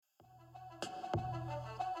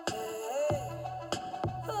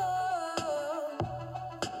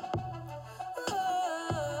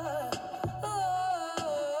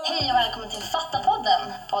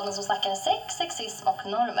podden som snackar sex, sexism och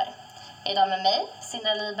normer. Idag med mig,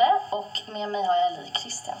 Sindra Libe, och med mig har jag Li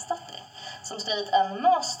Kristiansdatter som skrivit en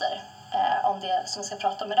master om det som vi ska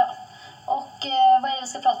prata om idag. Och vad är det vi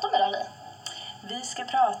ska prata om idag, Li? Vi ska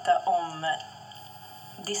prata om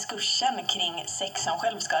diskursen kring sex som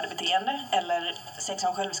självskadebeteende, eller sex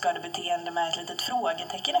som självskadebeteende med ett litet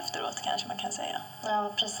frågetecken efteråt, kanske man kan säga.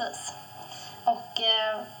 Ja, precis. Och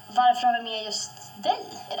varför har vi med just dig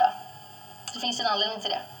idag? Det finns ju en anledning till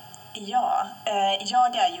det. Ja,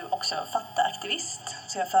 jag är ju också Fatta-aktivist,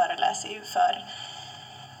 så jag föreläser ju för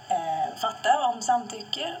Fatta om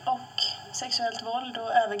samtycke och sexuellt våld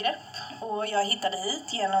och övergrepp. Och jag hittade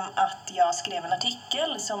hit genom att jag skrev en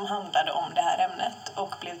artikel som handlade om det här ämnet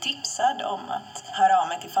och blev tipsad om att höra av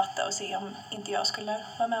mig till Fatta och se om inte jag skulle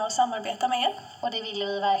vara med och samarbeta med er. Och det ville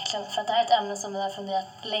vi verkligen, för att det här är ett ämne som vi har funderat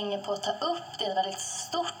länge på att ta upp. Det är ett väldigt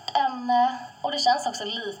stort ämne och det känns också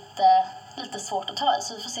lite svårt att ta i,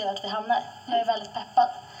 så vi får se vart vi hamnar. Jag är väldigt peppad.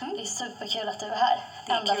 Det är superkul att du är här.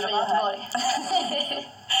 Det är ända kul från att vara Göteborg.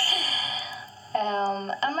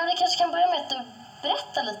 Men vi kanske kan börja med att du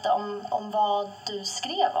berättar lite om vad du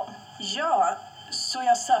skrev om. Ja, så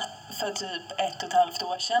jag satt för typ 1,5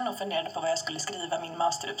 år sedan och funderade på vad jag skulle skriva min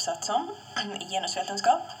masteruppsats om i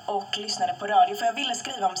genusvetenskap och lyssnade på radio, för jag ville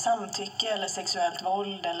skriva om samtycke eller sexuellt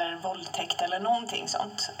våld eller våldtäkt eller någonting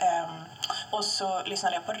sånt. Och så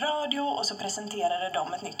lyssnade jag på radio och så presenterade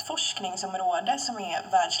de ett nytt forskningsområde som är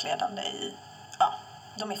världsledande i,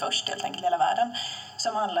 de är först helt enkelt i hela världen,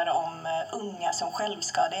 som handlar om unga som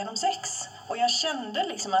självskadar genom sex. Och jag kände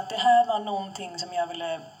liksom att det här var någonting som jag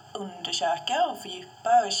ville undersöka och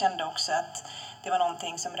fördjupa, och jag kände också att det var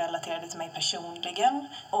någonting som relaterade till mig personligen,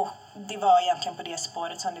 och det var egentligen på det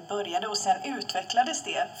spåret som det började, och sen utvecklades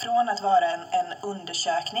det från att vara en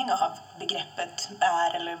undersökning av begreppet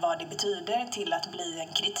är eller vad det betyder till att bli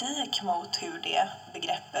en kritik mot hur det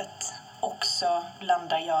begreppet också,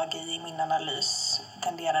 landar jag i min analys,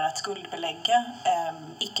 tenderar att skuldbelägga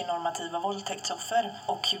icke-normativa våldtäktsoffer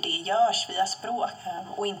och hur det görs via språk.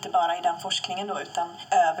 Och inte bara i den forskningen då, utan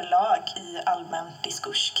överlag i allmän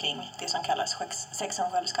diskurs kring det som kallas sex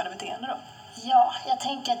som självskadebeteende då. Ja, jag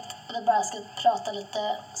tänker att vi bara ska prata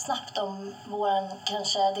lite snabbt om vår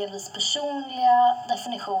kanske delvis personliga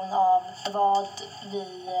definition av vad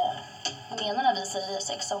vi menar när vi säger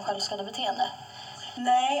sex som självskadebeteende.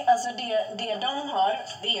 Nej, alltså det de har,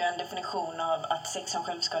 det är ju en definition av att sex som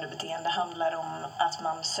självskadebeteende handlar om att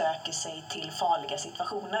man söker sig till farliga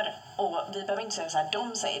situationer. Och vi behöver inte säga så här,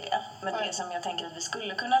 de säger det. Men det som jag tänker att vi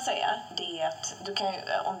skulle kunna säga, det är att du kan ju,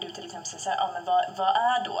 om du till exempel säger så här, men vad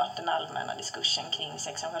är då den allmänna diskursen kring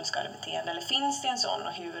sex som självskadebeteende? Eller finns det en sån,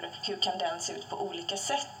 och hur kan den se ut på olika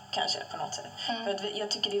sätt? Kanske på något sätt. För att jag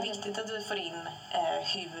tycker det är viktigt att vi får in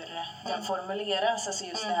hur den formuleras, alltså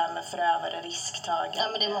just det här med förövare, risktagande. Ja,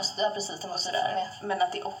 men det måste vara med. Men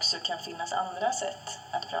att det också kan finnas andra sätt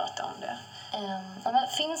att prata om det. Men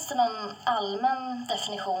finns det någon allmän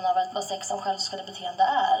definition av vad sex som självskadebeteende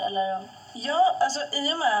är? Eller? Ja, alltså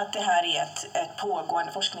i och med att det här är ett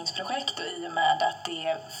pågående forskningsprojekt och i och med att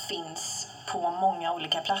det finns på många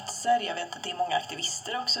olika platser. Jag vet att det är många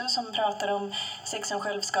aktivister också som pratar om sex som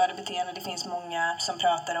självskadebeteende. Det finns många som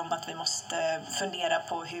pratar om att vi måste fundera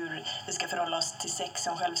på hur vi ska förhålla oss till sex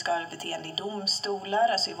som självskadebeteende i domstolar,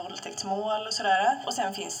 alltså i våldtäktsmål och sådär. Och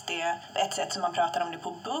sen finns det ett sätt som man pratar om det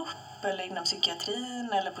på BUP eller inom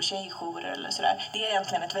psykiatrin eller på tjejjourer eller sådär. Det är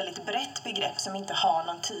egentligen ett väldigt brett begrepp som inte har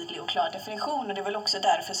någon tydlig och klar definition, och det är väl också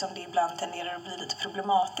därför som det ibland tenderar att bli lite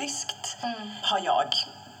problematiskt, har jag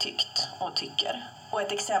tyckt och tycker. Och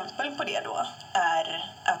ett exempel på det då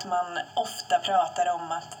är att man ofta pratar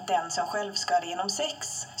om att den som självskadar genom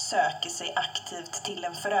sex söker sig aktivt till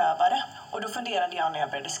en förövare. Och då funderade jag när jag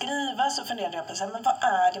började skriva, så funderade jag på så här, men vad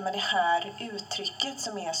är det med det här uttrycket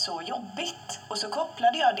som är så jobbigt? Och så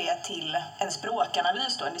kopplade jag det till en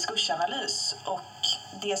språkanalys då, en diskursanalys. Och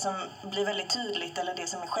det som blir väldigt tydligt, eller det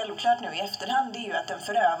som är självklart nu i efterhand, det är ju att en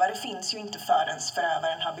förövare finns ju inte förrän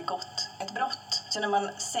förövaren har begått ett brott. Så när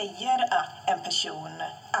man säger att en person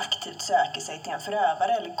aktivt söker sig till en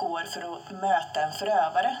förövare eller går för att möta en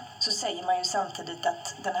förövare, så säger man ju samtidigt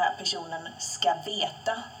att den här personen ska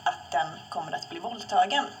veta att den kommer att bli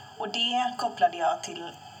våldtagen. Och det kopplade jag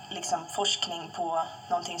till forskning på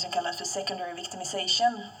någonting som kallas för secondary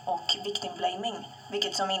victimization och victim blaming,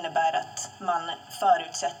 vilket som innebär att man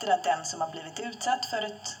förutsätter att den som har blivit utsatt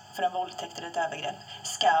för en våldtäkt eller ett övergrepp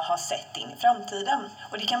ska ha sett in i framtiden.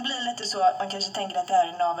 Och det kan bli lite så att man kanske tänker att det här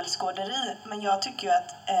är navelskåderi, men jag tycker ju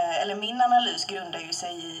att, eller min analys grundar ju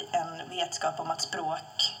sig i en vetskap om att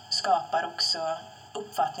språk skapar också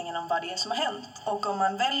uppfattningen om vad det är som har hänt. Och om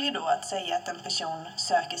man väljer då att säga att en person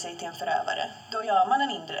söker sig till en förövare, då gör man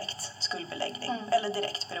en indirekt skuldbeläggning, eller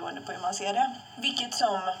direkt beroende på hur man ser det. Vilket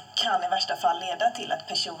som kan i värsta fall leda till att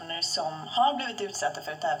personer som har blivit utsatta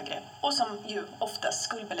för ett övergrepp och som ju oftast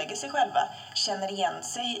skuldbelägger sig själva känner igen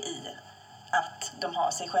sig i att de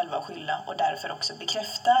har sig själva att skylla och därför också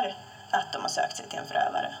bekräftar att de har sökt sig till en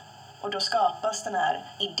förövare. Och då skapas den här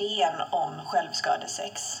idén om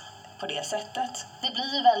självskadesex på det sättet. Det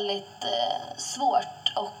blir ju väldigt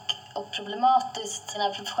svårt och problematiskt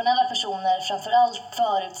när professionella personer framförallt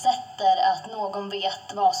förutsätter att någon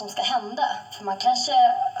vet vad som ska hända. För man kanske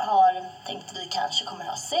har tänkt att vi kanske kommer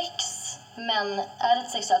ha sex, men är det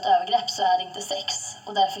ett sexuellt övergrepp så är det inte sex.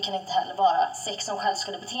 Och därför kan det inte heller vara sex som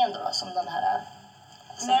självskadebeteende då, som den här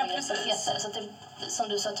heter. Så att det, som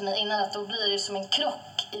du sa till mig innan, att då blir det som en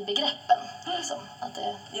krock i begreppen. Liksom. Att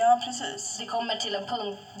ja, precis. Det kommer till en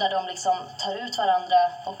punkt där de liksom tar ut varandra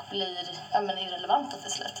och blir irrelevanta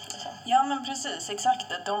till slut. Liksom. Ja, men precis. Exakt.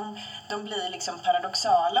 De blir liksom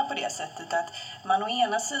paradoxala på det sättet att man å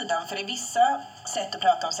ena sidan, för i vissa sätt att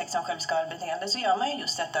prata om sex som självskadebeteende så gör man ju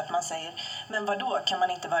just detta att man säger, men vadå, kan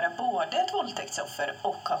man inte vara både ett våldtäktsoffer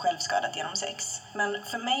och ha självskadat genom sex? Men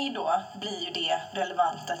för mig då blir ju det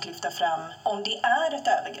relevant att lyfta fram, om det är ett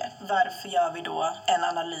övergrepp, varför gör vi då en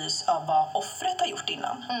analys av vad offret har gjort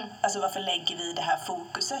innan? Alltså varför lägger vi det här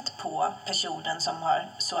fokuset på personen som har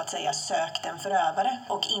så att säga sökt en förövare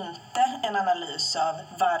och inte en analys av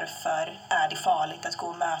varför är det farligt att gå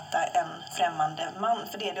och möta en främmande man?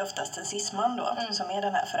 För det är det oftast en cisman då som är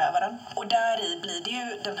den här förövaren. Och där i blir det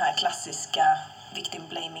ju den här klassiska victim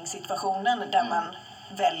blaming situationen där man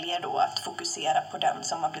väljer då att fokusera på den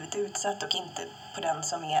som har blivit utsatt och inte på den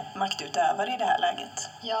som är maktutövare i det här läget.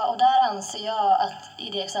 Ja, och där anser jag att i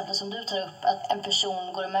det exempel som du tar upp, att en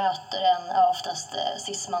person går och möter oftast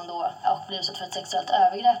cisman då, och blir utsatt för ett sexuellt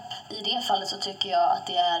övergrepp. I det fallet så tycker jag att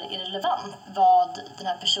det är irrelevant vad den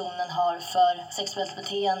här personen har för sexuellt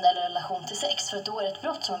beteende eller relation till sex. För att då är det ett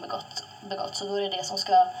brott som har begått så då är det som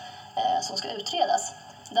ska utredas.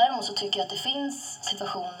 Däremot så tycker jag att det finns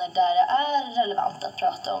situationer där det är relevant att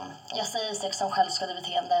prata om. Jag säger sex som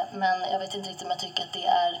självskadebeteende, men jag vet inte riktigt om jag tycker att det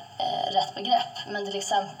är rätt begrepp. Men till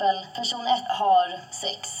exempel, person 1 har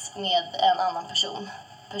sex med en annan person.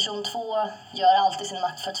 Person 2 gör alltid sin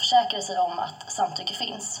makt för att försäkra sig om att samtycke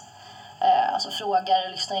finns. Alltså frågar,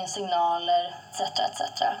 lyssnar in signaler,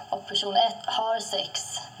 etc. Och person 1 har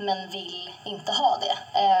sex men vill inte ha det.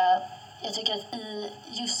 Jag tycker att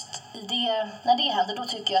när det händer, då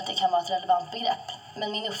tycker jag att det kan vara ett relevant begrepp.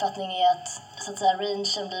 Men min uppfattning är att, så att säga,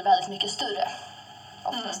 rangen blir väldigt mycket större.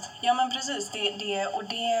 Ja, men precis. Det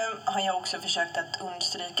har jag också försökt att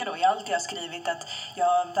understryka då i allt jag har skrivit, att jag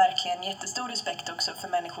har verkligen jättestor respekt också för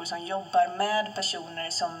människor som jobbar med personer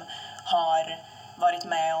som har varit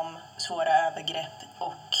med om svåra övergrepp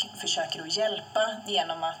och försöker att hjälpa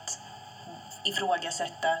genom att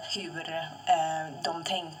ifrågasätta hur de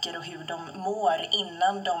tänker och hur de mår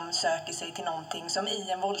innan de söker sig till någonting som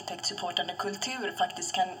i en våldtäktssupportande kultur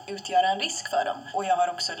faktiskt kan utgöra en risk för dem. Och jag har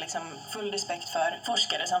också liksom full respekt för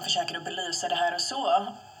forskare som försöker att belysa det här och så.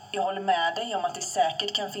 Jag håller med dig om att det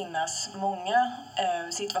säkert kan finnas många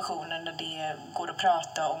situationer där det går att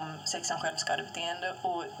prata om sex som självskadebeteende,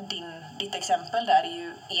 och ditt exempel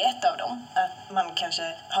där är ett av dem. Att man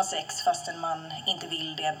kanske har sex fastän man inte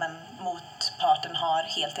vill det, men motparten har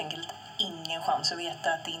helt enkelt ingen chans att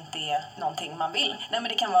veta att det inte är någonting man vill. Nej, men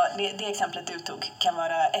det kan vara, det exemplet du tog kan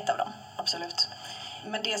vara ett av dem, absolut.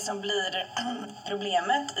 Men det som blir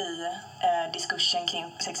problemet i diskursen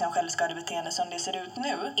kring sex som självskadebeteende som det ser ut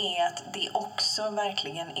nu är att det också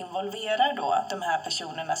verkligen involverar då de här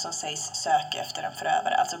personerna som sägs söka efter en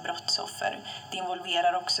förövare, alltså brottsoffer. Det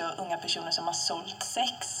involverar också unga personer som har sålt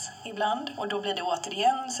sex ibland, och då blir det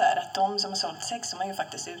återigen så här att de som har sålt sex, som är ju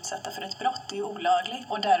faktiskt utsatta för ett brott, det är ju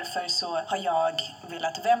olagligt, och därför så har jag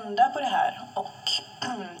velat vända på det här och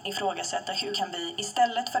ifrågasätta hur kan vi,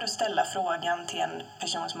 istället för att ställa frågan till en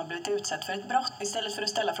person som har blivit utsatt för ett brott, istället för att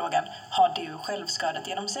ställa frågan har du självskadat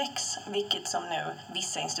genom sex, vilket som nu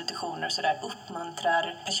vissa institutioner så där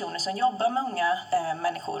uppmuntrar personer som jobbar med unga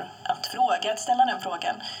människor att ställa den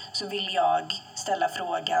frågan, så vill jag ställa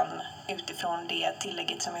frågan utifrån det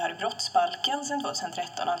tillägget som vi har i brottsbalken sedan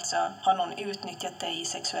 2013, alltså har någon utnyttjat dig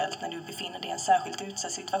sexuellt när du befinner dig i en särskilt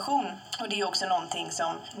utsatt situation. Och det är också någonting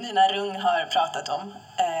som Nina Rung har pratat om,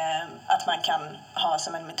 att man kan ha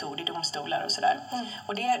som en metod i domstolar och sådär.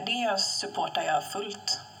 Och det supportar jag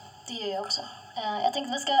fullt. Det gör jag också. Jag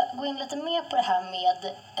tänkte att vi ska gå in lite mer på det här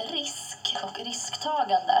med risk och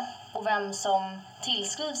risktagande och vem som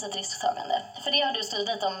tillskrivs ett risktagande. För det har du skrivit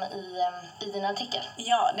lite om i din artikel.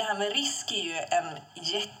 Ja, det här med risk är ju en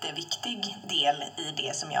jätteviktig del i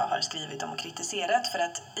det som jag har skrivit om och kritiserat. För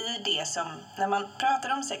att i det som, när man pratar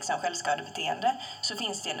om sex som självskadebeteende så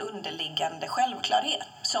finns det en underliggande självklarhet.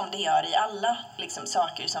 Som det gör i alla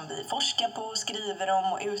saker som vi forskar på, skriver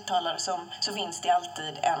om och uttalar oss om, så finns det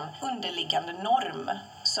alltid en underliggande norm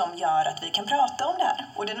som gör att vi kan prata om det här.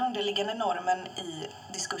 Och den underliggande normen i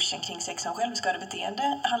diskursen kring sex som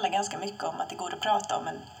självskadebeteende handlar ganska mycket om att det går att prata om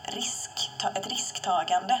ett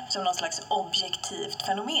risktagande som någon slags objektivt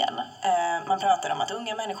fenomen. Man pratar om att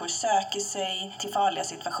unga människor söker sig till farliga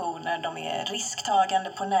situationer, de är risktagande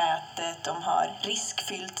på nätet, de har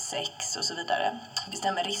riskfyllt sex och så vidare.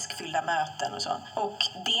 Bestämmer riskfyllda möten och så. Och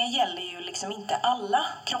det gäller ju inte alla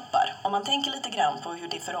kroppar. Om man tänker lite grann på hur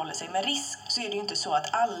det förhåller sig med risk så är det ju inte så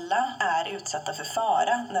att alla är utsatta för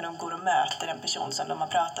fara när de går och möter en person som de har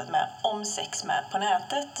pratat med om sex med på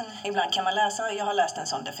nätet. Ibland kan man läsa, jag har läst en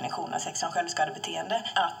sån definition av sex som självskadebeteende,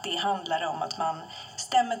 att det handlar om att man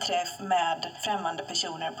stämmer träff med främmande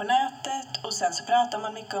personer på nätet och sen så pratar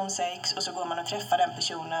man mycket om sex och så går man och träffar den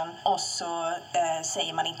personen och så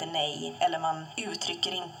säger man inte nej eller man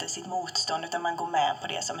uttrycker inte sitt motstånd utan man går med på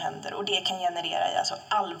det som händer och det kan generera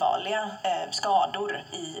allvarliga skador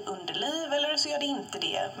i underliv eller så gör det inte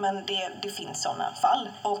det, men det finns sådana fall.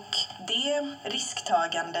 Och det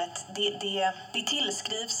risktagandet, det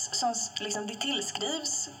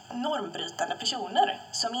tillskrivs normbrytande personer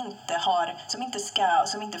som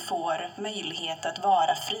inte får möjlighet att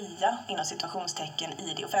vara fria inom situationstecken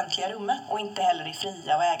i det offentliga rummet och inte heller är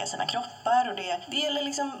fria att äga sina kroppar. Och det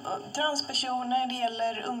gäller transpersoner, det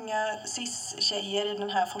gäller unga cis-tjejer i den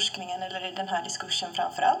här forskningen eller i den här diskursen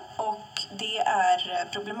framförallt. Och det är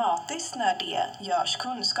problematiskt när det görs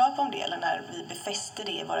kunskap om det eller när vi befäster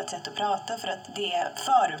det i vårt sätt att prata för att det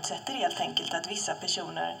förutsätter helt enkelt att vissa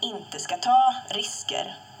personer inte ska ta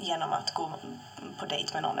risker genom att gå på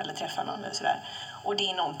dejt med någon eller träffa någon eller sådär. Och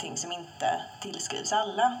det är någonting som inte tillskrivs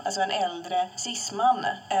alla. Alltså en äldre cis-man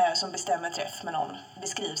som bestämmer träff med någon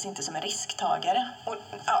beskrivs inte som en risktagare. Och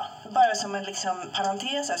bara som en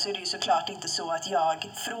parentes här, så är det ju såklart inte så att jag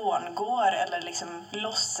frångår eller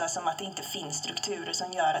låtsas som att det inte finns strukturer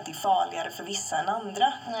som gör att det är farligare för vissa än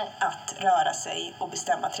andra att röra sig och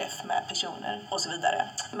bestämma träff med personer och så vidare.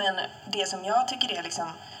 Men det som jag tycker är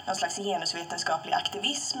någon slags genusvetenskaplig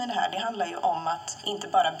aktivism i det här, det handlar ju om att inte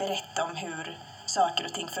bara berätta om hur saker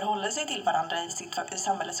och ting förhåller sig till varandra i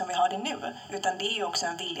samhället som vi har det nu. Utan det är ju också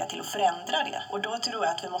en vilja till att förändra det. Och då tror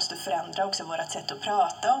jag att vi måste förändra också vårt sätt att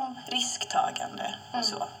prata om risktagande och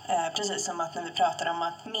så. Precis som att när vi pratar om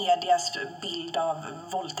att medias bild av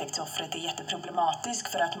våldtäktsoffret är jätteproblematisk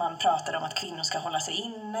för att man pratar om att kvinnor ska hålla sig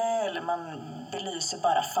inne eller man belyser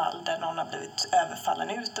bara fall där någon har blivit överfallen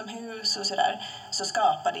utomhus och sådär. Så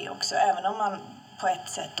skapar det också, även om man på ett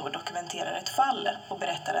sätt då dokumenterar ett fall och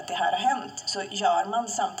berättar att det här har hänt, så gör man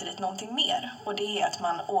samtidigt någonting mer. Och det är att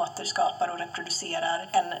man återskapar och reproducerar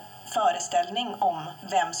en föreställning om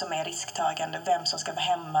vem som är risktagande, vem som ska vara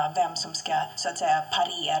hemma, vem som ska så att säga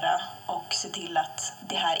parera och se till att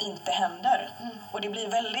det här inte händer. Och det blir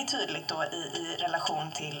väldigt tydligt då i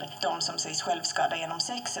relation till de som sägs självskada genom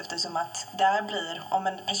sex, eftersom att där blir, om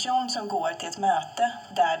en person som går till ett möte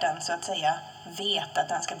där den så att säga vet att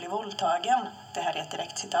den ska bli våldtagen, det här är ett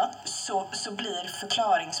direkt citat, så blir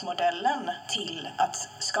förklaringsmodellen till att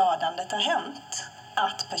skadandet har hänt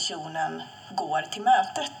att personen går till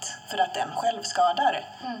mötet för att den självskadar.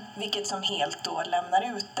 Vilket som helt då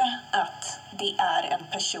lämnar ute att det är en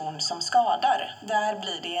person som skadar. Där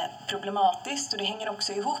blir det problematiskt och det hänger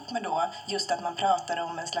också ihop med då just att man pratar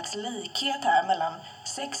om en slags likhet här mellan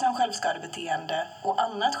sex som självskadebeteende och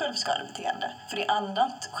annat självskadebeteende. För i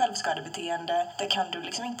annat självskadebeteende där kan du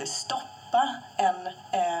inte stoppa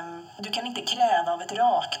du kan inte kräva av ett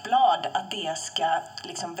rakblad att det ska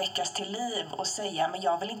väckas till liv och säga men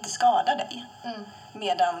jag vill inte skada dig.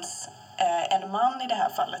 Medans en man i det här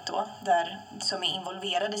fallet då, som är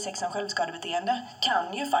involverad i sex som självskadebeteende,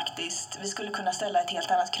 kan ju faktiskt, vi skulle kunna ställa ett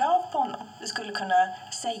helt annat krav på honom. Vi skulle kunna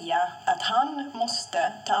säga att han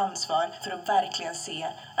måste ta ansvar för att verkligen se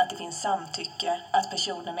att det finns samtycke, att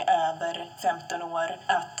personen är över 15 år,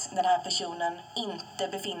 att den här personen inte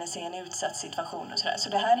befinner sig i en utsatt situation och sådär. Så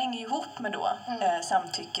det här hänger ju ihop med då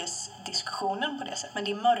samtyckesdiskussionen på det sättet. Men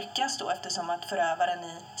det är mörkast då eftersom att förövaren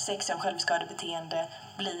i sex som självskadebeteende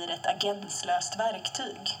blir ett agenslöst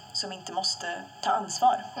verktyg som inte måste ta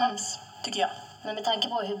ansvar alls, tycker jag. Men med tanke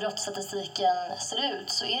på hur brottsstatistiken ser ut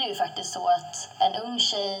så är det ju faktiskt så att en ung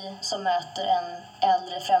tjej som möter en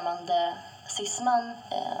äldre främmande cis-man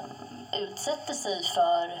utsätter sig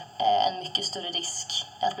för en mycket större risk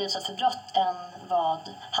att bli utsatt för brott än vad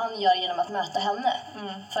han gör genom att möta henne.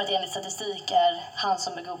 För att enligt statistik är han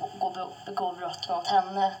som begår brott mot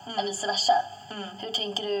henne än vice versa. Hur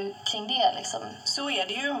tänker du kring det? Liksom? Så är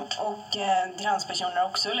det ju, och transpersoner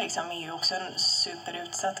också liksom, är ju också en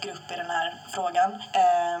superutsatt grupp i den här frågan.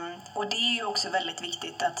 Och det är ju också väldigt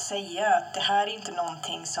viktigt att säga att det här är inte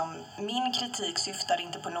någonting som, min kritik syftar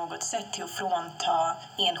inte på något sätt till att frånta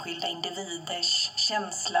enskilda individers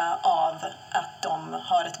känsla av att de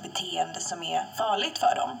har ett beteende som är farligt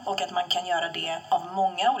för dem, och att man kan göra det av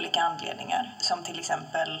många olika anledningar, som till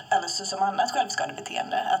exempel, alltså som annat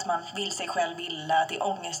självskadebeteende, att man vill sig själv illa, att det är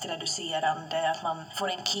ångestreducerande, att man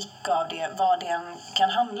får en kick av det, vad det än kan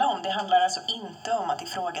handla om. Det handlar alltså inte om att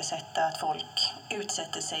ifrågasätta att folk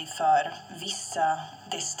utsätter sig för vissa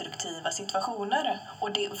destruktiva situationer.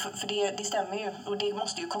 Och det stämmer ju, och det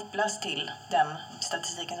måste ju kopplas till den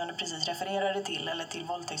statistiken som du precis refererade till, eller till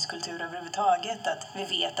våldtäktskultur överhuvudtaget, att vi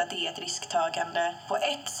vet att det är ett risktagande på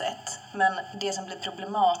ett sätt. Men det som blir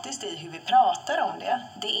problematiskt i hur vi pratar om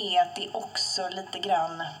det är att det också lite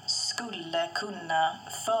grann skulle kunna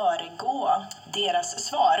föregå deras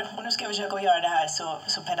svar. Och nu ska jag försöka göra det här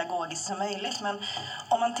så pedagogiskt som möjligt, men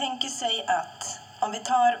om man tänker sig att om vi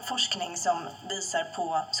tar forskning som visar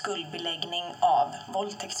på skuldbeläggning av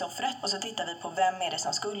våldtäktsoffret och så tittar vi på vem är det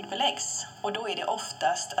som skuldbeläggs. Och då är det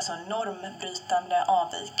oftast alltså normbrytande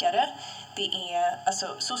avvikare. Det är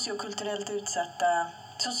alltså sociokulturellt utsatta,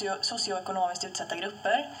 socioekonomiskt utsatta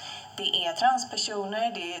grupper. Det är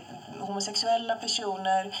transpersoner, det är homosexuella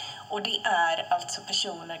personer, och det är alltså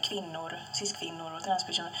personer, kvinnor, cis-kvinnor och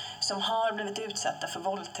transpersoner som har blivit utsatta för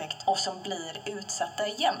våldtäkt och som blir utsatta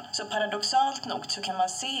igen. Så paradoxalt nog så kan man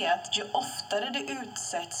se att ju oftare du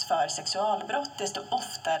utsätts för sexualbrott,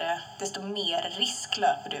 desto mer risk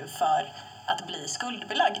löper du för att bli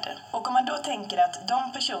skuldbelagd. Och om man då tänker att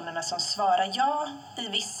de personerna som svarar ja i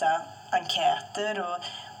vissa enkäter och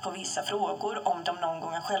på vissa frågor om de någon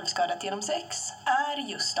gång har självskadat genom sex är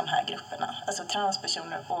just de här grupperna, alltså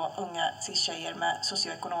transpersoner och unga cis-tjejer med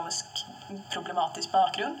socioekonomisk problematisk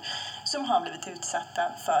bakgrund som har blivit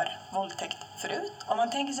utsatta för våldtäkt förut. Om man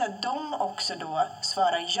tänker sig att de också då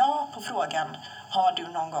svarar ja på frågan har du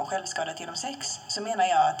någon gång självskadat genom sex, så menar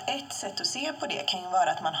jag att ett sätt att se på det kan ju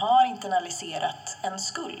vara att man har internaliserat en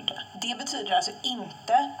skuld. Det betyder alltså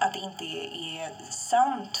inte att det inte är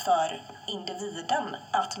sant för individen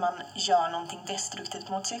att man gör någonting destruktivt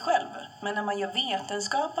mot sig själv. Men när man gör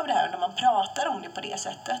vetenskap av det här och när man pratar om det på det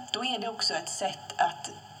sättet, då är det också ett sätt att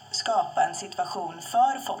skapa en situation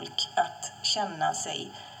för folk att känna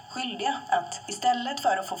sig skyldiga. Att istället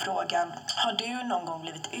för att få frågan, har du någon gång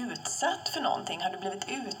blivit utsatt för någonting? Har du blivit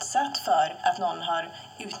utsatt för att någon har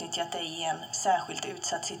utnyttjat dig i en särskilt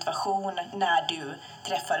utsatt situation när du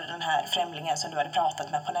träffade den här främlingen som du hade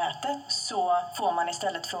pratat med på nätet? Så får man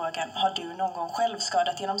istället frågan, har du någon gång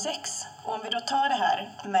självskadat genom sex? Och om vi då tar det här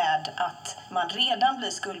med att man redan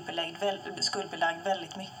blir skuldbelagd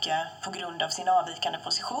väldigt mycket på grund av sin avvikande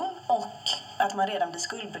position och att man redan blir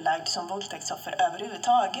skuldbelagd som våldtäktsoffer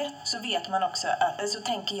överhuvudtaget, så vet man också så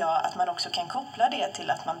tänker jag att man också kan koppla det till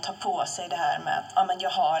att man tar på sig det här med att men jag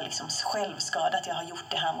har liksom självskadat, jag har gjort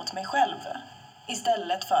det här mot mig själv.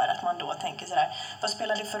 Istället för att man då tänker så här, vad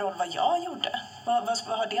spelar det för roll vad jag gjorde? Vad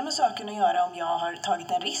har det med saken att göra om jag har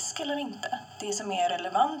tagit en risk eller inte? Det som är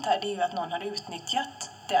relevant här, det är ju att någon har utnyttjat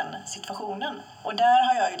den situationen. Och där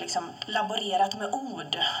har jag ju liksom laborerat med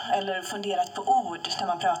ord eller funderat på ord när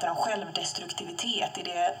man pratar om självdestruktivitet. Är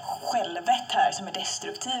det självet här som är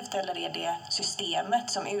destruktivt eller är det systemet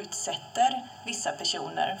som utsätter vissa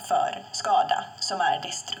personer för skada som är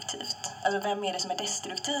destruktivt? Alltså vem är det som är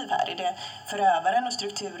destruktiv här? Är det förövaren och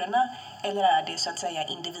strukturerna eller är det så att säga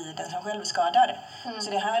individen som självskadar?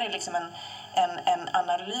 Så det här är liksom en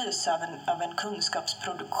analys av en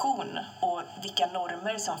kunskapsproduktion och vilka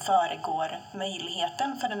normer som föregår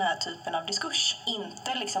möjligheten för den här typen av diskurs.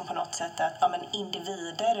 Inte liksom på något sätt att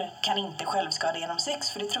individer kan inte självskada genom sex,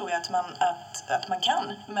 för det tror jag att man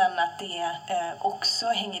kan, men att det också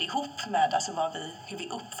hänger ihop med alltså hur vi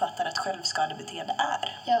uppfattar att självskadebeteende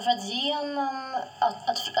är. Ja, för att genom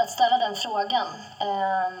att ställa den frågan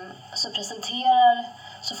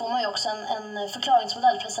så får man ju också en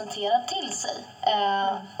förklaringsmodell presenterad till sig.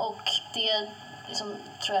 Och det liksom,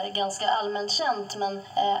 tror jag är ganska allmänt känt, men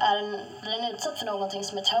blir den utsatt för någonting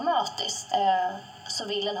som är traumatiskt så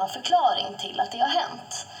vill den ha förklaring till att det har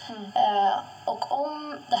hänt. Och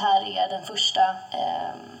om det här är den första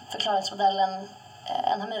förklaringsmodellen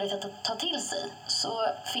en har möjlighet att ta till sig, så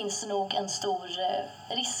finns det nog en stor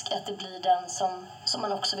risk att det blir den som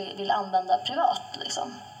man också vill använda privat.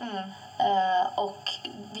 Liksom. Och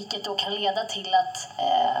vilket då kan leda till att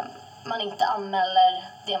man inte anmäler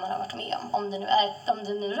det man har varit med om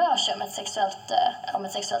det nu rör sig om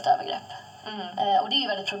ett sexuellt övergrepp. Och det är ju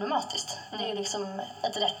väldigt problematiskt. Det är ju liksom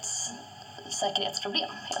ett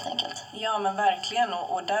rättssäkerhetsproblem helt enkelt. Ja, men verkligen,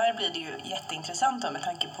 och där blir det ju jätteintressant då, med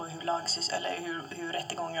tanke på hur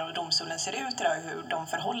rättegångar och domstolen ser ut idag, hur de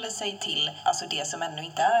förhåller sig till alltså det som ännu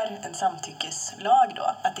inte är en samtyckeslag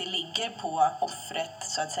då, att det ligger på offret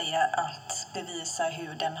så att säga att bevisa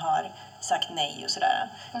hur den har sagt nej och sådär.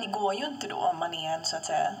 Det går ju inte då om man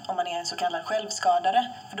är en så kallad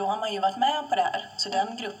självskadare, för då har man ju varit med på det här. Så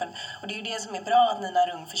den gruppen, och det är ju det som är bra att Nina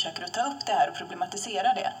Rung försöker att ta upp det här och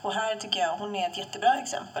problematisera det. Och här tycker jag hon är ett jättebra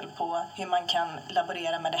exempel på hur man kan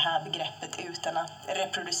laborera med det här begreppet utan att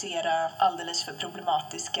reproducera alldeles för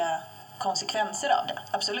problematiska konsekvenser av det.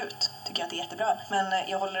 Absolut, tycker jag att det är jättebra. Men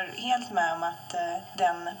jag håller helt med om att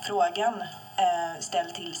den frågan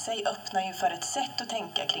ställd till sig öppnar ju för ett sätt att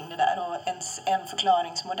tänka kring det där och en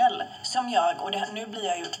förklaringsmodell som nu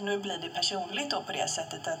blir det personligt då på det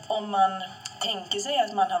sättet att om man tänker sig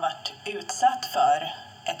att man har varit utsatt för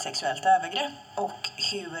ett sexuellt övergrepp och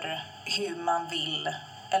hur man vill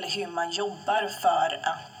eller hur man jobbar för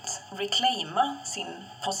att reclaima sin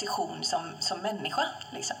position som människa.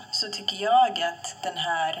 Liksom. Så tycker jag att den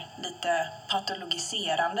här lite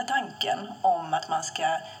patologiserande tanken om att man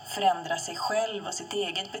ska förändra sig själv och sitt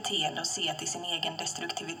eget beteende och se till sin egen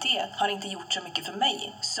destruktivitet har inte gjort så mycket för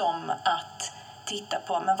mig som att titta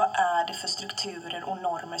på men vad är det för strukturer och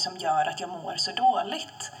normer som gör att jag mår så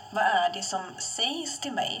dåligt? Vad är det som sägs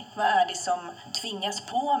till mig? Vad är det som tvingas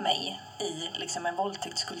på mig i liksom en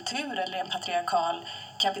våldtäktskultur eller en patriarkal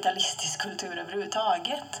kapitalistisk kultur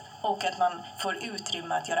överhuvudtaget? Och att man får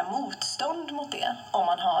utrymme att göra motstånd mot det om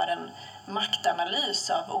man har en maktanalys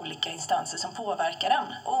av olika instanser som påverkar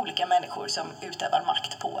en och olika människor som utövar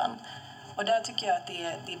makt på en. Och där tycker jag att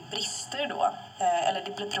det brister då, eller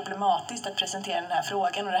det blir problematiskt att presentera den här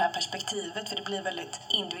frågan och det här perspektivet, för det blir väldigt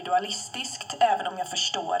individualistiskt, även om jag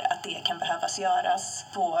förstår att det kan behövas göras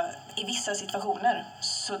i vissa situationer,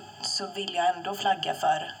 så vill jag ändå flagga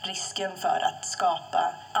för risken för att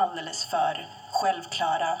skapa alldeles för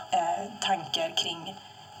självklara tankar kring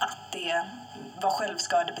att det vad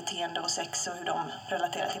självskadebeteende och sex och hur de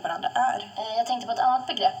relaterar till varandra är. Jag tänkte på ett annat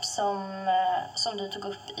begrepp som du tog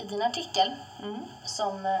upp i din artikel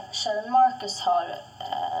som Sharon Marcus har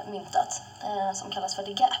myntat som kallas för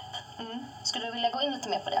The Gap. Skulle du vilja gå in lite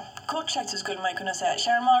mer på det? Kort sagt så skulle man ju kunna säga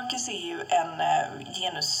Sharon Marcus är ju en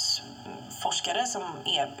genusforskare som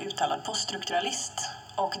är uttalad poststrukturalist.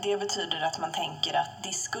 Och det betyder att man tänker att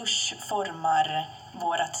diskurs formar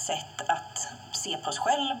vårt sätt att se på oss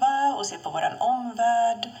själva och se på vår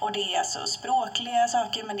omvärld. Och det är alltså språkliga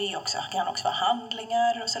saker, men det kan också vara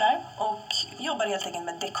handlingar och sådär. Och jobbar helt enkelt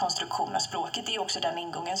med dekonstruktion av språket. Det är också den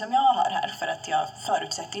ingången som jag har här, för att jag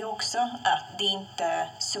förutsätter ju också att det inte är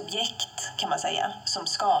subjekt, kan man säga, som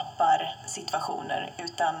skapar situationer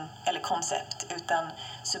eller koncept, utan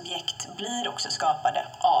subjekt blir också skapade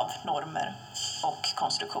av normer och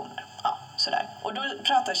konstruktioner. Ja, sådär. Och då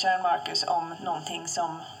pratar Sharon Marcus om någonting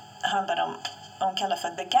som handlar om vad hon kallar för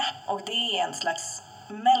the gap, och det är en slags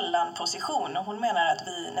mellanposition, och hon menar att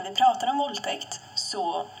när vi pratar om våldtäkt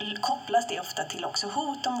så kopplas det ofta till också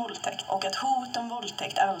hot om våldtäkt, och att hot om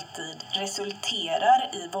våldtäkt alltid resulterar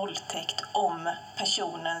i våldtäkt om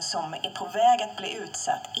personen som är på väg att bli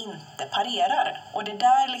utsatt inte parerar. Och det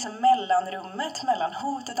där liksom mellanrummet mellan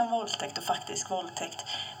hotet om våldtäkt och faktisk våldtäkt,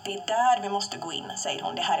 det är där vi måste gå in, säger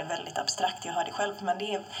hon. Det här är väldigt abstrakt, jag hör det själv, men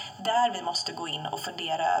det är där vi måste gå in och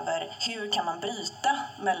fundera över hur kan man bryta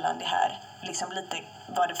mellan det här, liksom lite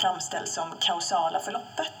vad det framställs som kausala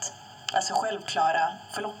förloppet. Alltså självklara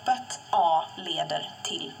förloppet A leder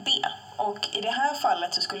till B. Och i det här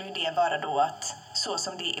fallet så skulle det vara då att så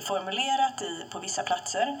som det är formulerat på vissa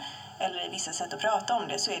platser eller i vissa sätt att prata om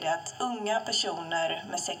det, så är det att unga personer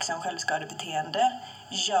med sex och självskadebeteende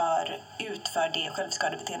utför det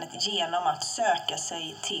självskadebeteendet genom att söka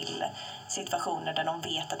sig till situationer där de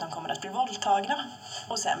vet att de kommer att bli våldtagna,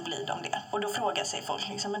 och sen blir de det. Och då frågar sig folk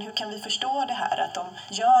liksom, men hur kan vi förstå det här, att de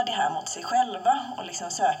gör det här mot sig själva och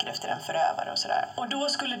liksom söker efter en förövare och sådär. Och då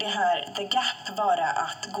skulle det här the gap vara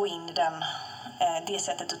att gå in i det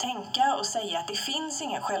sättet att tänka och säga att det finns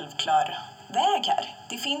ingen självklar väg här.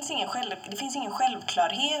 Det finns ingen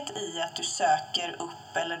självklarhet i att du söker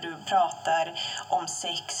upp eller du pratar om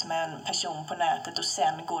sex med en person på nätet och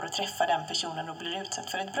sen går och träffar den personen och blir utsatt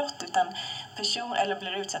för ett brott eller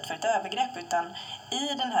blir utsatt för ett övergrepp, utan i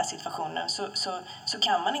den här situationen så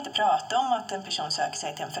kan man inte prata om att en person söker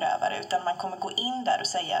sig till en förövare, utan man kommer gå in där och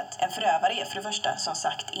säga att en förövare är för det första som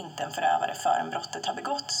sagt inte en förövare förrän brottet har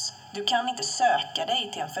begåtts. Du kan inte söka dig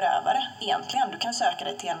till en förövare egentligen. Du kan söka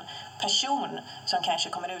dig till en person som kanske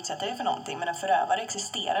kommer att utsätta dig för någonting, men en förövare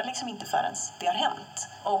existerar liksom inte förrän det har hänt.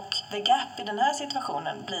 Och the gap i den här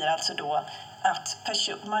situationen blir alltså då att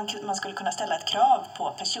man skulle kunna ställa ett krav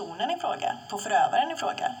på personen i fråga, på förövaren i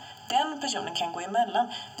fråga. Den personen kan gå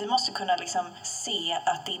emellan. Vi måste kunna liksom se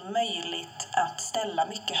att det är möjligt att ställa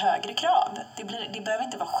mycket högre krav. Det behöver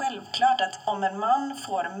inte vara självklart att om en man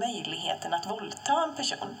får möjligheten att våldta en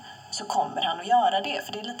person så kommer han att göra det.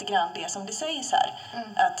 För det är lite grann det som det sägs här.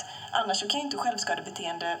 Att annars så kan ju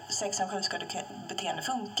inte sex som självskadebeteende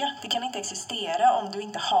funka. Det kan inte existera om du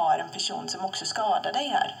inte har en person som också skadar dig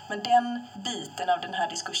här. Men den biten av den här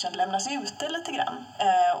diskursen lämnas ute lite grann.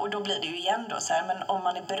 Och då blir det ju igen då så här, men om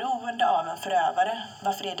man är beroende av en förövare,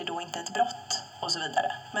 varför är det då inte ett brott? Och så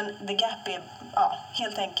vidare. Men the gap är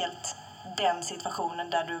helt enkelt den situationen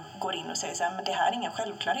där du går in och säger så här, men det här är ingen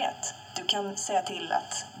självklarhet. Du kan säga till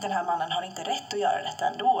att den här mannen har inte rätt att göra detta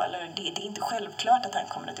ändå, eller det är inte självklart att han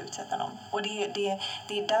kommer att utsätta någon. Och det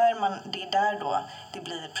är där då det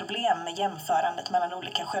blir problem med jämförandet mellan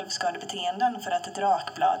olika självskadebeteenden, för att ett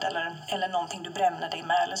rakblad eller någonting du bränner dig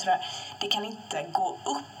med eller sådär, det kan inte gå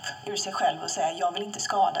upp ur sig själv och säga jag vill inte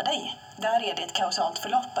skada dig. Där är det ett kausalt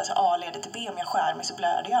förlopp, alltså A leder till B, om jag skär mig så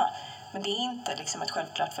blöder jag. Men det är inte liksom ett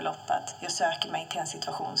självklart förlopp att jag söker mig till en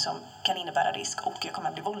situation som kan innebära risk och jag kommer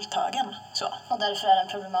att bli våldtagen. Så. Och därför är det en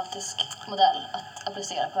problematisk modell att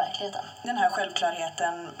applicera på verkligheten. Den här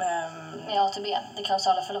självklarheten... med A till B, det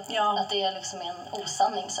kausala förloppet. Ja. Att det är liksom en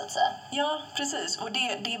osanning så att säga. Ja, precis. Och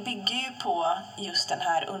det bygger ju på just den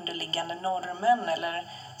här underliggande normen, eller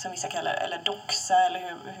som vissa kallar, eller doxa,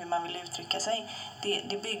 eller hur man vill uttrycka sig.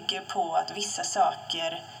 Det bygger på att vissa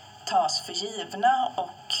saker tas för givna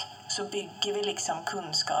och så bygger vi liksom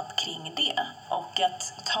kunskap kring det. Och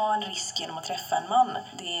att ta en risk genom att träffa en man,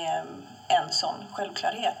 det är en sån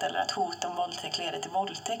självklarhet. Eller att hot om våldtäkt leder till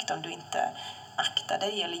våldtäkt om du inte aktar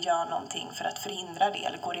dig eller gör någonting för att förhindra det,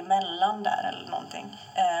 eller går emellan där eller någonting.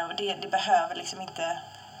 Och det behöver liksom inte...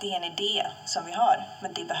 Det är en idé som vi har,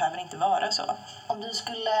 men det behöver inte vara så. Om du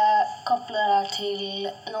skulle koppla det här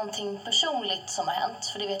till någonting personligt som har hänt,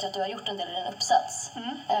 för det vet jag att du har gjort en del i din uppsats.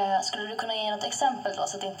 Skulle du kunna ge något exempel då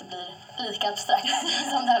så att det inte blir lika abstrakt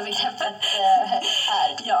som det här begreppet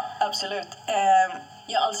är? Ja, absolut.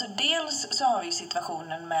 Alltså dels så har vi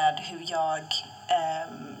situationen med hur jag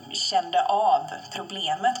kände av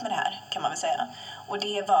problemet med det här, kan man väl säga. Och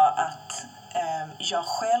det var att jag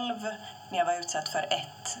själv, när jag var utsatt för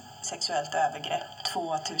ett sexuellt övergrepp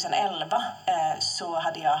 2011, så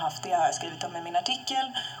hade jag haft, det har jag skrivit om i min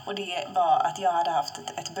artikel, och det var att jag hade haft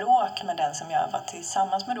ett bråk med den som jag var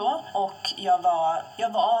tillsammans med då, och jag var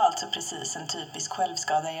alltså precis en typisk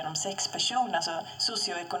självskada genom sexperson, alltså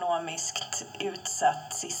socioekonomiskt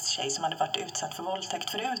utsatt cis-tjej som hade varit utsatt för våldtäkt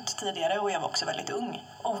förut tidigare, och jag var också väldigt ung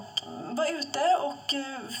och var ute och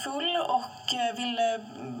full och ville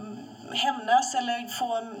hämnas eller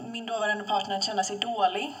få min dåvarande partner att känna sig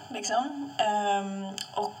dålig liksom.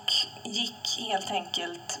 Och gick helt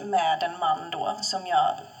enkelt med en man då som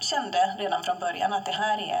jag kände redan från början att det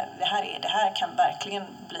här kan verkligen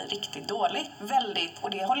bli riktigt dåligt. Väldigt, och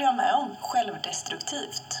det håller jag med om,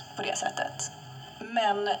 självdestruktivt på det sättet.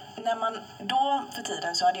 Men när man då för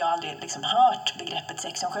tiden så hade jag aldrig liksom hört begreppet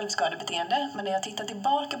sex som självskadebeteende. Men när jag tittar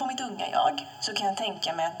tillbaka på mitt unga jag så kan jag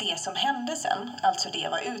tänka mig att det som hände sen, alltså det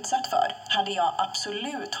jag var utsatt för, hade jag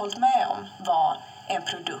absolut hållit med om var en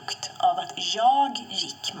produkt av att jag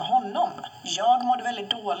gick med honom. Jag mådde väldigt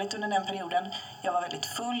dåligt under den perioden. Jag var väldigt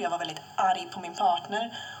full, jag var väldigt arg på min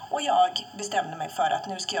partner. Och jag bestämde mig för att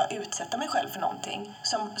nu ska jag utsätta mig själv för någonting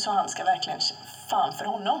så han ska verkligen fan för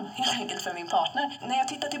honom, helt enkelt för min partner. När jag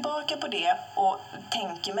tittar tillbaka på det och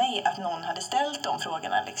tänker mig att någon hade ställt de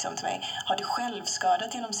frågorna liksom till mig, har du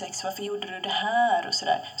självskadat genom sex, varför gjorde du det här och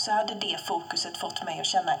sådär, så hade det fokuset fått mig att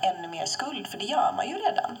känna ännu mer skuld, för det gör man ju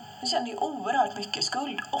redan. Man känner ju oerhört mycket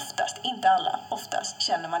skuld, oftast, inte alla, oftast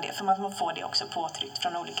känner man det, för man får det också påtryckt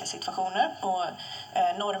från olika situationer och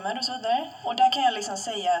normer och så vidare. Och där kan jag liksom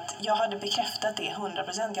säga att jag hade bekräftat det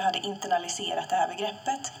 100%, jag hade internaliserat det här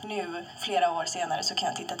begreppet. Nu, flera år senare, så kan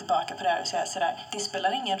jag titta tillbaka på det här och säga sådär, det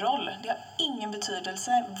spelar ingen roll, det har ingen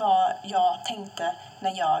betydelse vad jag tänkte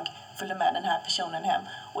när jag följde med den här personen hem.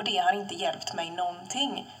 Och det har inte hjälpt mig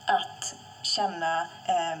någonting att känna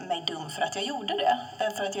mig dum för att jag gjorde det.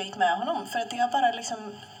 För att jag gick med honom. För att det har bara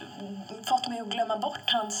liksom fått mig att glömma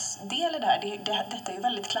bort hans del i det här. Detta är ju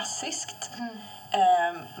väldigt klassiskt.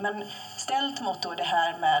 Men ställt mot då det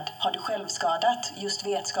här med har du självskadat, just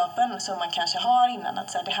vetskapen som man kanske har innan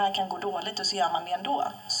att så här, det här kan gå dåligt och så gör man det ändå.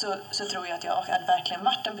 Så tror jag att jag hade verkligen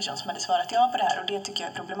varit en person som hade svarat ja på det här och det tycker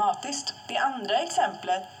jag är problematiskt. Det andra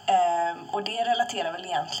exemplet, och det relaterar väl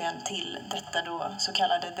egentligen till detta då så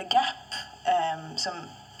kallade the gap som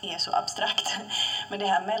är så abstrakt. Men det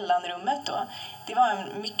här mellanrummet då, det var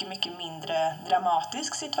en mycket, mycket mindre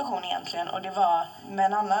dramatisk situation egentligen och det var med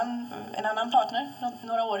en annan partner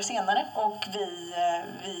några år senare och vi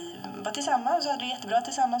var tillsammans och hade det jättebra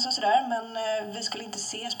tillsammans och sådär men vi skulle inte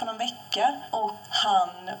ses på någon vecka och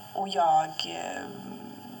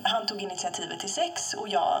han tog initiativet till sex och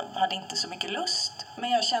jag hade inte så mycket lust. Men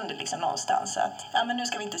jag kände liksom någonstans att ja, men nu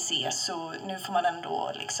ska vi inte ses så nu får man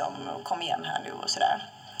ändå liksom komma igen här nu och sådär.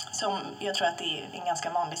 Som jag tror att det är en ganska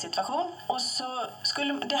vanlig situation. Och så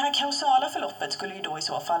skulle det här kausala förloppet skulle ju då i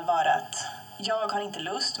så fall vara att jag har inte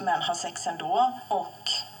lust men har sex ändå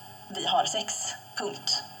och vi har sex.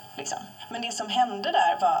 Punkt. Liksom. Men det som hände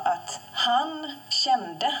där var att han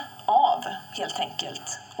kände av helt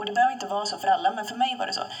enkelt. Och det behöver inte vara så för alla, men för mig var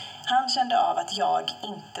det så. Han kände av att jag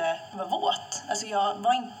inte var våt. Alltså jag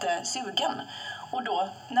var inte sugen. Och då,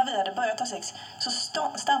 när vi hade börjat ha sex, så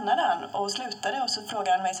stannade han och slutade och så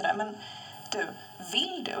frågade han mig sådär, men du,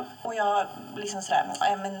 vill du? Och jag liksom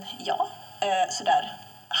sådär, men ja, sådär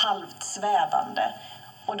halvt svävande.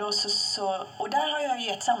 Och, och där har jag ju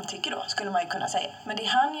gett samtycke då, skulle man ju kunna säga. Men det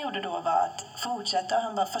han gjorde då var att fortsätta och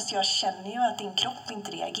han bara, fast jag känner ju att din kropp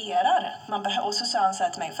inte reagerar. Och så sa han så här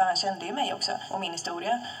till mig, för han kände ju mig också och min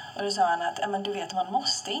historia. Och då sa han att, men du vet, man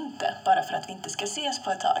måste inte, bara för att vi inte ska ses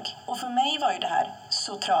på ett tag. Och för mig var ju det här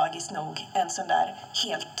så tragiskt nog en sån där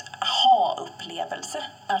helt aha-upplevelse.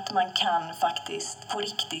 Att man kan faktiskt på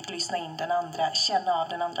riktigt lyssna in den andra, känna av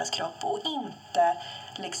den andras kropp och inte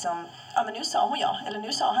liksom, ja men nu sa hon ja, eller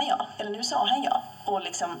nu sa han ja, eller nu sa han ja och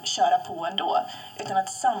liksom köra på ändå. Utan att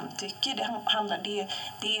samtycke,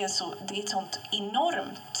 det är ett sånt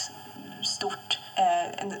enormt stort,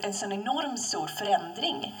 en sån enormt stor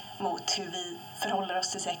förändring mot hur vi förhåller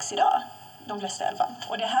oss till sex idag. De flesta i alla fall.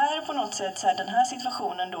 Och det här på något sätt, så här, den här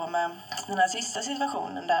situationen då med den här sista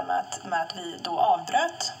situationen där med att vi då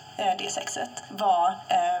avbröt det sexet var,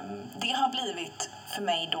 det har blivit för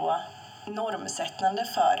mig då normsättande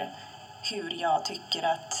för hur jag tycker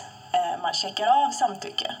att man checkar av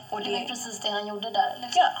samtycke. Och det är precis det han gjorde där.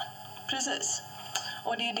 Liksom. Ja, precis.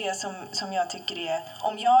 Och det är det som jag tycker är,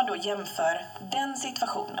 om jag då jämför den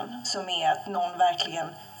situationen som är att någon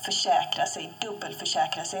verkligen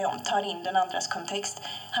dubbelförsäkrar sig om, tar in den andras kontext,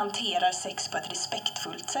 hanterar sex på ett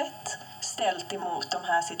respektfullt sätt, ställt emot de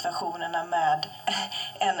här situationerna med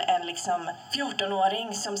en liksom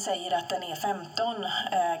 14-åring som säger att den är 15,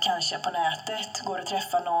 kanske på nätet, går och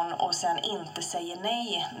träffar någon och sen inte säger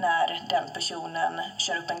nej när den personen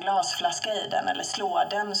kör upp en glasflaska i den eller slår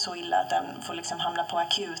den så illa att den får liksom hamna på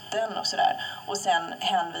akuten och sådär. Och sen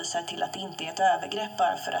hänvisar till att det inte är ett övergrepp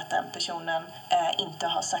bara för att den personen inte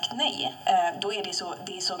har sagt nej. Då är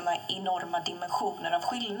det är sådana enorma dimensioner av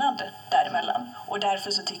skillnad däremellan. Och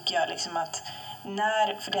därför så tycker jag liksom att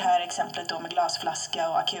för det här exemplet då med glasflaska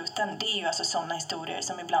och akuten, det är ju alltså sådana historier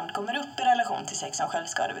som ibland kommer upp i relation till sex som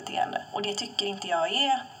självskadebeteende. Och det tycker inte jag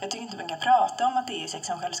tycker inte man kan prata om att det är sex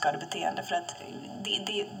som självskadebeteende för att det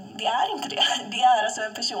är inte det. Det är alltså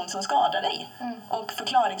en person som skadar dig. Och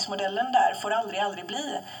förklaringsmodellen där får aldrig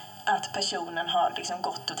bli att personen har liksom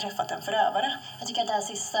gått och träffat en förövare. Jag tycker att det här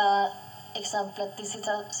sista exemplet, det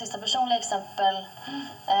sista personliga exempel,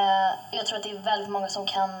 jag tror att det är väldigt många som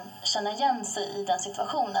kan känna igen sig i den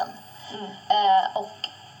situationen. Och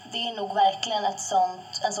det är nog verkligen en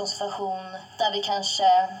sån situation där vi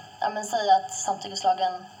kanske, säger att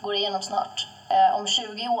samtyckeslagen går igenom snart. Om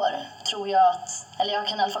 20 år tror jag eller jag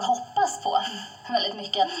kan i alla fall hoppas på väldigt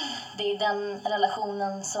mycket att det är den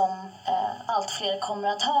relationen som allt fler kommer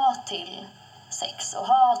att ha till sex och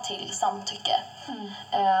ha till samtycke.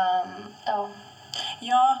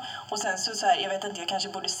 Ja, och sen så här, jag vet inte, jag kanske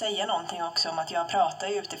borde säga någonting också om att jag pratar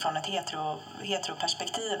ju utifrån ett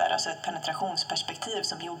heteroperspektiv, alltså ett penetrationsperspektiv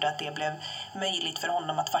som gjorde att det blev möjligt för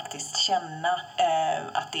honom att faktiskt känna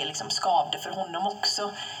att det liksom skavde för honom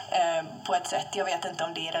också på ett sätt. Jag vet inte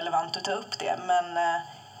om det är relevant att ta upp det, men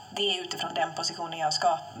det är utifrån den positionen jag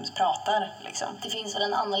pratar. Liksom. Det finns väl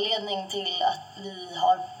en anledning till att vi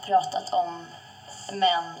har pratat om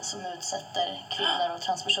män som utsätter kvinnor och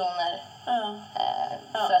transpersoner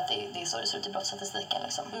för att det är så det ser ut i brottsstatistiken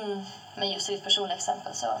liksom. Men just i ett personligt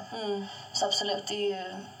exempel så absolut, det är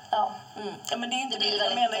ju ja men det är inte det.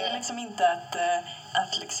 Jag menar ju liksom inte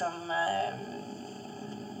att liksom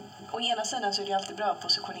å ena sidan så är det alltid bra att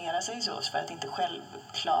positionera sig så för att inte själv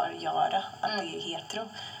klargöra att det är hetero.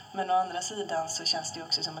 Men å andra sidan så känns det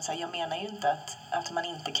också som att säga, jag menar ju inte att man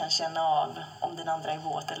inte kan känna av om den andra är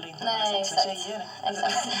våt eller inte. Nej, exakt. Tjejer.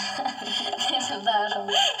 Exakt. Det är väl där som...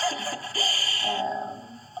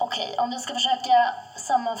 Okej, om vi ska försöka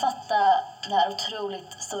sammanfatta det här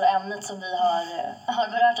otroligt stora ämnet som vi har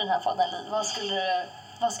berört i den här podden, Liv,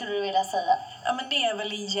 vad skulle du vilja säga? Ja, men det är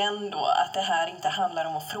väl igen då att det här inte handlar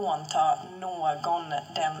om att frånta någon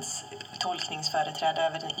dens tolkningsföreträde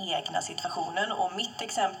över den egna situationen. Och mitt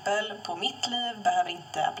exempel på mitt liv behöver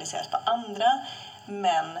inte appliceras på andra.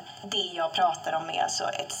 Men det jag pratar om är alltså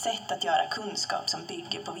ett sätt att göra kunskap som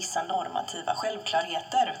bygger på vissa normativa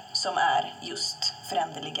självklarheter som är just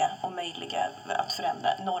föränderliga och möjliga att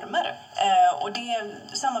förändra normer. Och det är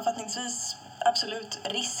sammanfattningsvis absolut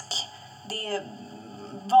risk. Det är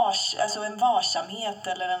alltså en varsamhet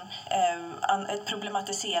eller ett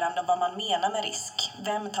problematiserande av vad man menar med risk.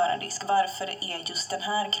 Vem tar en risk? Varför är just den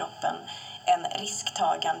här kroppen en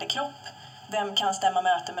risktagande kropp? Vem kan stämma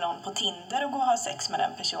möte med någon på Tinder och gå och ha sex med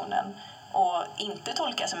den personen och inte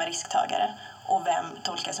tolka som en risktagare? Och vem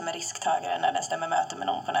tolkar som en risktagare när den stämmer möte med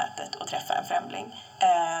någon på nätet och träffar en främling?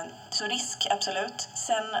 Så risk, absolut.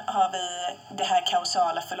 Sen har vi det här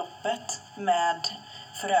kausala förloppet med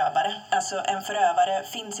förövare. Alltså en förövare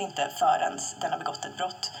finns inte förrän den har begått ett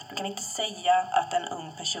brott. Du kan inte säga att en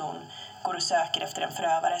ung person går och söker efter en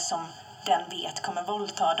förövare som den vet kommer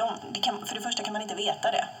våldta dem. För det första kan man inte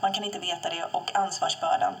veta det. Man kan inte veta det och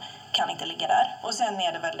ansvarsbördan kan inte ligga där. Och sen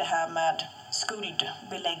är det väl det här med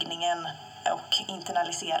skuldbeläggningen och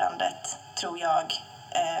internaliserandet, tror jag.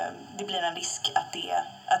 Det blir en risk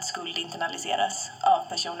att skuld internaliseras av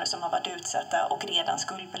personer som har varit utsatta och redan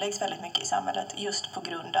skuldbeläggs väldigt mycket i samhället just på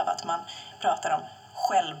grund av att man pratar om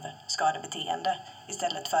självskadebeteende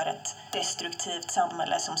istället för ett destruktivt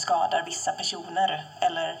samhälle som skadar vissa personer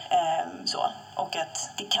eller så. Och att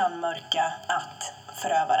det kan mörka att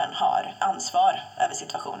förövaren har ansvar över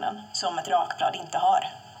situationen som ett rakblad inte har.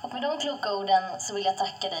 Och med de kloka orden så vill jag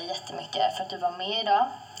tacka dig jättemycket för att du var med idag.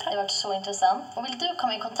 Det har varit så intressant. Och vill du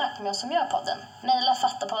komma i kontakt med oss som gör podden? Maila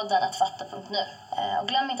fattapodden@fatta.nu. Och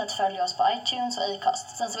glöm inte att följa oss på iTunes och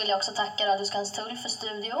Acast. Sen så vill jag också tacka Radio Skanstull för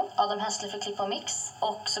studio, Adam Hässler för klipp och mix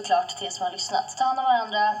och såklart till er som har lyssnat. Ta hand om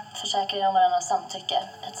varandra, försäkra er om varandras samtycke,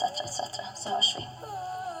 etc. Så hörs vi.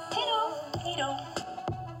 Hej då! Hej då!